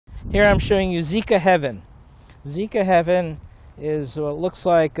Here I'm showing you Zika Heaven. Zika Heaven is what looks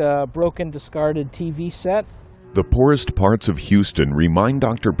like a broken, discarded TV set. The poorest parts of Houston remind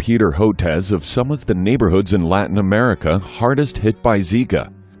Dr. Peter Hotez of some of the neighborhoods in Latin America hardest hit by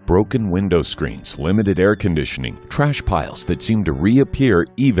Zika. Broken window screens, limited air conditioning, trash piles that seem to reappear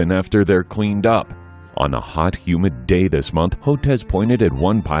even after they're cleaned up. On a hot, humid day this month, Hotez pointed at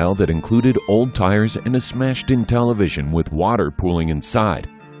one pile that included old tires and a smashed-in television with water pooling inside.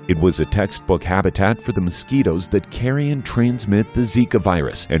 It was a textbook habitat for the mosquitoes that carry and transmit the Zika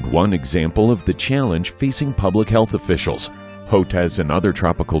virus, and one example of the challenge facing public health officials. Hotez and other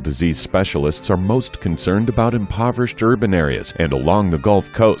tropical disease specialists are most concerned about impoverished urban areas and along the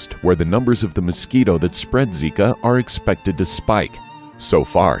Gulf Coast, where the numbers of the mosquito that spread Zika are expected to spike. So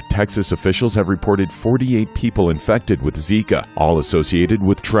far, Texas officials have reported 48 people infected with Zika, all associated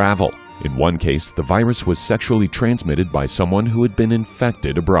with travel. In one case, the virus was sexually transmitted by someone who had been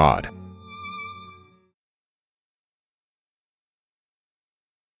infected abroad.